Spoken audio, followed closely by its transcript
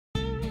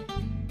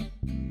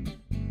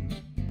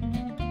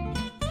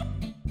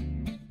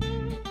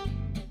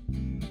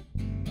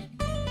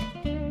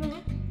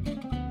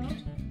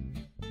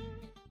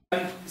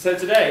So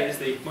today is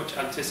the much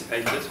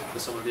anticipated, for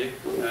some of you,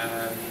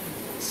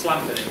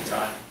 slam bidding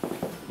time.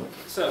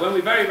 So when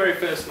we very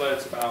first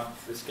learnt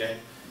about this game,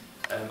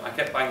 I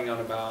kept banging on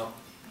about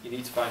you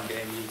need to find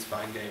game, you need to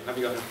find game, have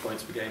you got enough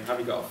points per game, have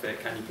you got a fit,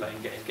 can you play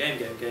in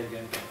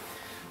game.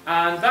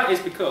 And that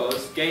is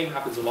because game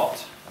happens a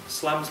lot,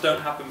 slams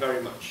don't happen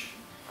very much.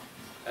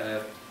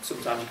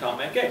 Sometimes you can't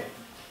make game.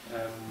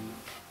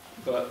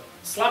 But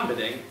slam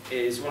bidding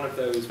is one of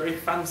those very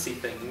fancy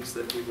things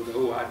that people go,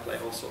 oh, I play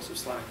all sorts of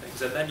slamming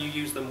things, and then you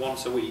use them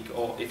once a week,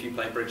 or if you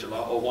play bridge a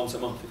lot, or once a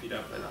month if you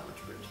don't play that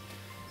much bridge.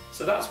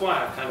 So that's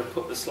why I've kind of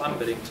put the slam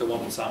bidding to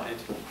one side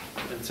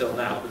until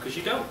now, because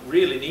you don't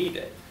really need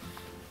it.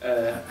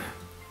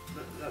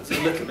 That's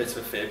a little bit of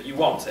a fib. You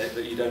want it,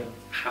 but you don't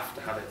have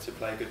to have it to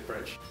play good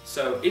bridge.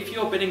 So if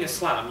you're bidding a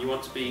slam, you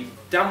want to be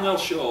damn well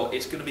sure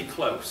it's going to be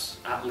close,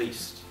 at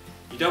least.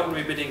 You don't want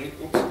to be bidding.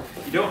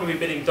 You don't want to be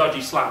bidding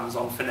dodgy slams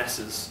on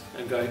finesses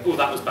and going, oh,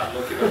 that was bad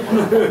luck. It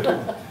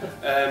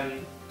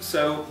went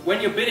so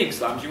when you're bidding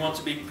slams, you want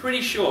to be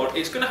pretty sure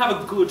it's going to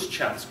have a good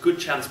chance. Good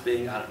chance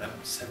being, I don't know,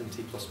 70+%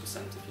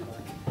 if you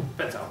like.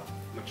 Depends how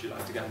much you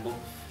like to gamble.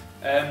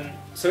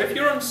 So if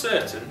you're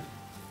uncertain,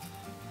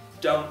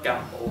 don't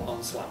gamble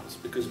on slams,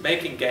 because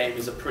making game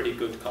is a pretty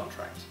good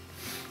contract.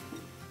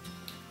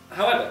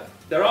 However,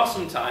 there are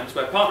some times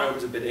where partner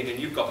opens are bidding and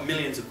you've got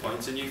millions of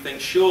points and you think,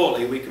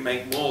 surely we can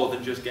make more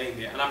than just game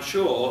here. And I'm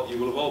sure you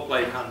will have all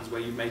played hands where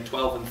you've made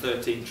 12 and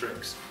 13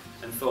 tricks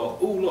and thought,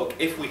 oh look,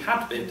 if we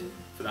had bid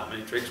for that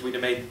many tricks, we'd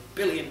have made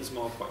billions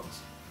more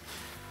points.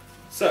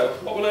 So,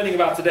 what we're learning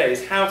about today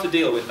is how to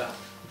deal with that.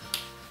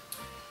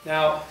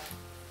 Now,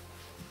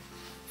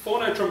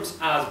 4-no trumps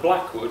as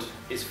Blackwood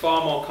is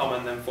far more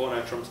common than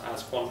 4-no trumps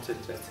as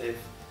quantitative.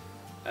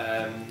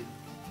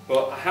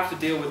 But I have to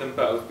deal with them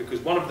both because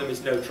one of them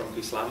is no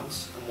trumpy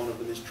slams and one of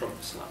them is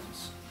trump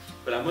slams.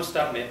 But I must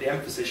admit the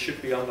emphasis should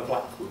be on the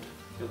Blackwood.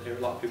 You'll hear a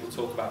lot of people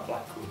talk about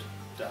Blackwood.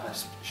 I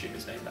assume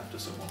it's named after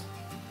someone.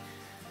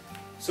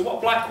 So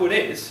what Blackwood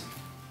is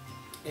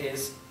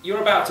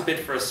you're about to bid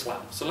for a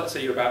slam. So let's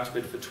say you're about to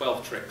bid for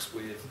 12 tricks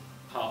with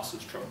hearts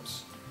as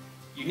trumps.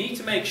 You need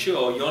to make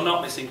sure you're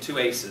not missing 2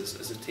 aces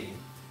as a team.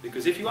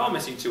 Because if you are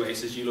missing 2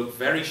 aces, you look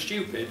very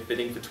stupid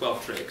bidding for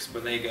 12 tricks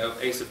when they go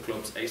ace of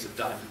clubs, ace of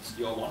diamonds,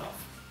 you're one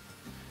off.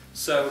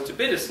 So to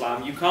bid a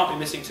slam, you can't be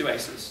missing 2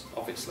 aces,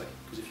 obviously,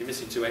 because if you're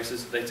missing 2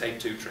 aces, they take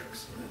 2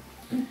 tricks.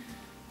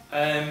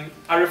 I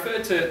refer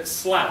to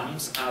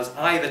slams as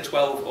either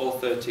 12 or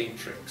 13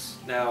 tricks.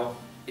 Now,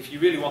 if you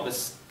really want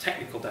this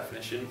technical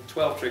definition,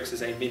 12 tricks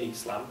is a mini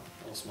slam,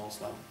 or small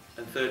slam,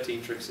 and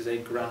 13 tricks is a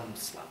grand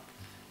slam.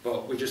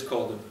 But we just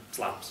call them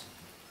slams,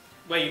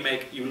 where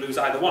you lose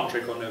either 1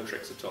 trick or no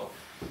tricks at all.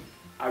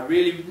 I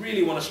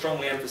really want to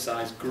strongly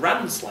emphasise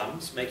grand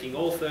slams, making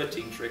all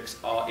 13 tricks,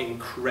 are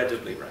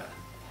incredibly rare.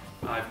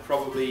 I've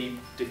probably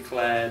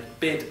declared,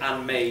 bid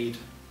and made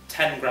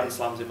 10 grand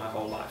slams in my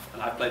whole life,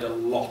 and I've played a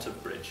lot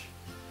of bridge.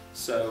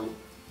 So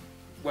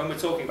when we're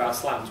talking about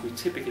slams, we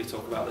typically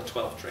talk about the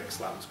 12 trick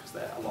slams because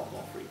they're a lot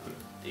more frequent,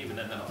 even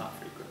then they're not that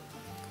frequent.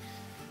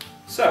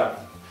 So,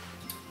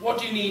 what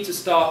do you need to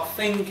start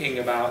thinking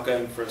about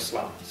going for a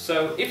slam?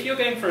 So if you're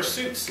going for a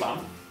suit slam,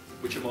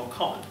 which are more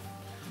common,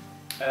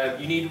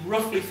 you need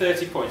roughly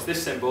 30 points.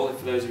 This symbol,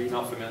 for those of you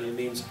not familiar,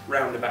 means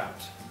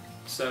roundabout.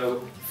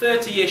 So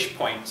 30-ish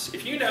points.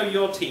 If you know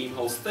your team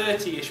holds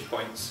 30-ish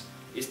points,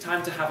 it's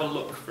time to have a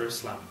look for a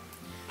slam.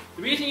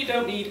 The reason you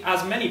don't need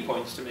as many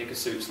points to make a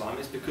suit slam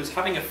is because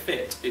having a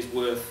fit is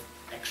worth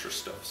extra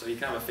stuff. So you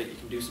can have a fit, you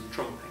can do some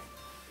trumping.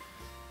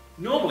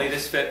 Normally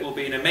this fit will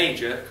be in a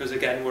major, because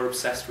again we're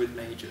obsessed with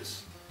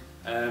majors.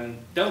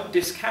 Don't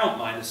discount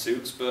minor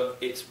suits, but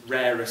it's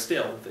rarer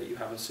still that you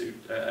have a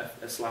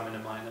slam in a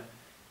minor.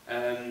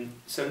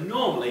 So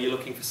normally you're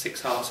looking for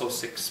 6 hearts or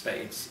 6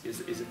 spades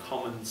is a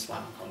common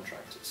slam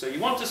contract. So you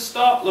want to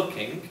start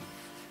looking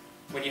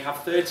when you have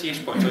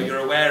 30-ish points, or you're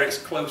aware it's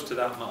close to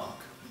that mark.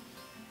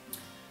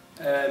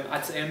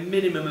 I'd say a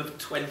minimum of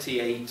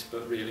 28,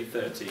 but really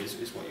 30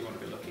 is what you want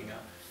to be looking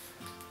at.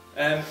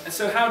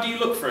 So how do you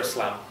look for a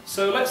slam?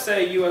 So let's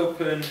say you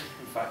open,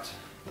 in fact,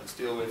 let's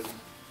deal with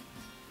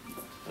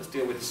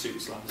the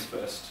suit slams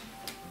first.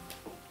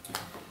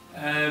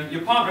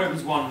 Your partner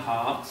opens 1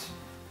 heart.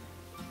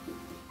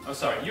 Oh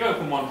sorry, you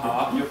open 1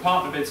 heart, your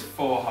partner bids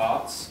 4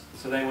 hearts,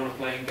 so they want to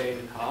play in game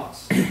in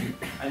hearts.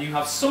 And you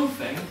have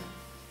something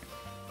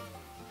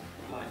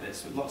like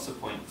this with lots of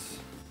points.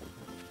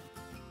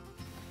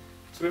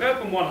 So we've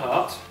opened 1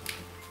 heart.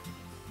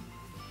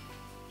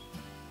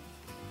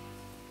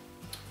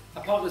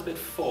 Our partner's bid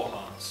 4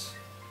 hearts.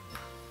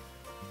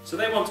 So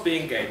they want to be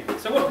in game.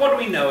 So what do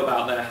we know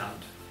about their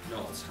hand?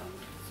 North's hand.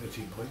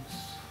 13 points.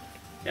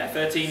 Yeah,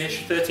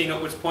 13-ish, 13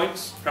 upwards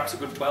points, perhaps a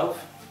good 12.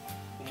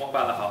 And what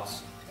about the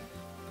hearts?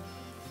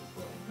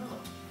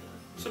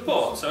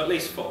 Support, so at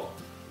least 4.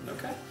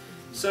 Okay.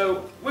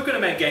 So we're going to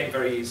make game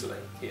very easily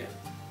here.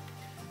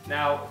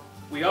 Now,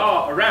 we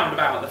are around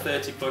about the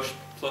 30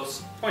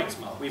 plus points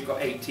mark. We've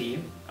got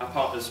 18. Our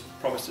partner's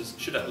promised us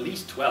should at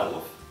least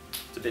 12.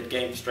 To bid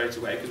game straight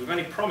away, because we've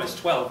only promised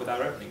 12 with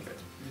our opening bid.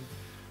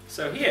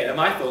 So here,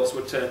 my thoughts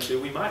would turn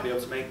to, we might be able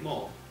to make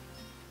more,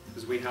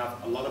 because we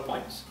have a lot of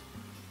points.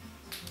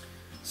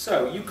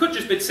 So, you could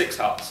just bid 6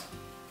 hearts.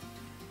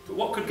 But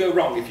what could go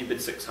wrong if you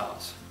bid 6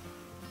 hearts?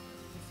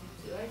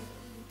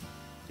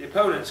 The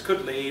opponents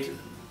could lead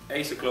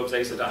ace of clubs,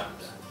 ace of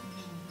diamonds.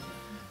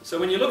 So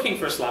when you're looking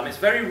for a slam, it's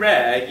very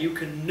rare you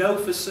can know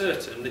for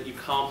certain that you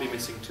can't be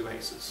missing 2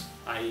 aces,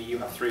 i.e. you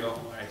have 3 or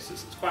more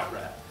aces. It's quite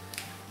rare.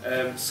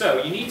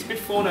 So you need to bid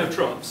 4 no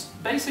trumps.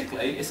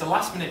 Basically, it's a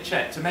last minute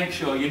check to make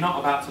sure you're not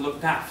about to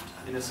look daft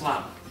in a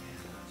slam.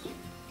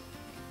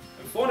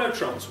 And 4 no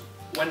trumps,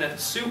 when a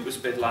suit was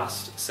bid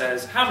last,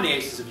 says, how many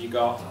aces have you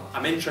got?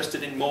 I'm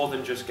interested in more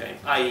than just game,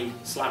 i.e.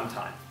 slam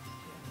time.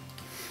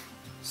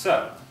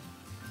 So,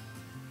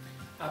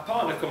 our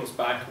partner comes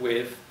back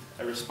with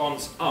a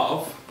response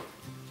of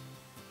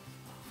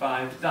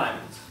 5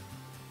 diamonds.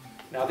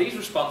 Now these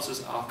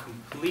responses are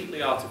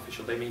completely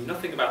artificial, they mean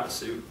nothing about the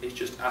suit, it's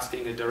just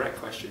asking a direct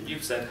question.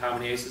 You've said how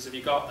many aces have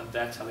you got and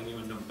they're telling you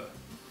a number.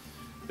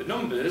 The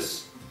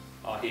numbers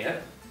are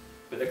here,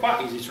 but they're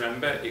quite easy to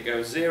remember. It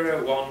goes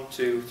 0, 1,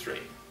 2, 3.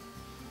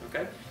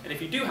 Okay? And if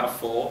you do have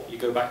 4, you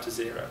go back to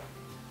 0.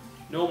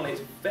 Normally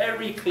it's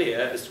very clear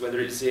as to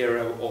whether it's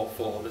 0 or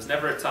 4. There's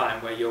never a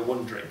time where you're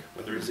wondering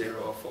whether it's 0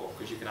 or 4,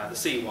 because you can either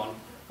see 1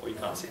 or you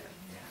can't see it.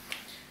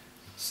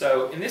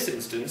 So in this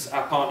instance,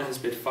 our partner has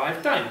bid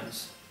 5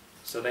 diamonds.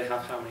 So they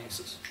have how many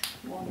aces?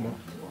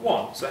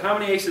 1. So how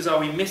many aces are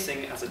we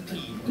missing as a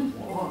team?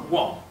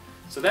 1.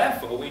 So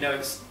therefore we know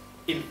it's,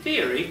 in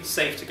theory,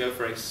 safe to go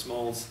for a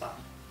small slam.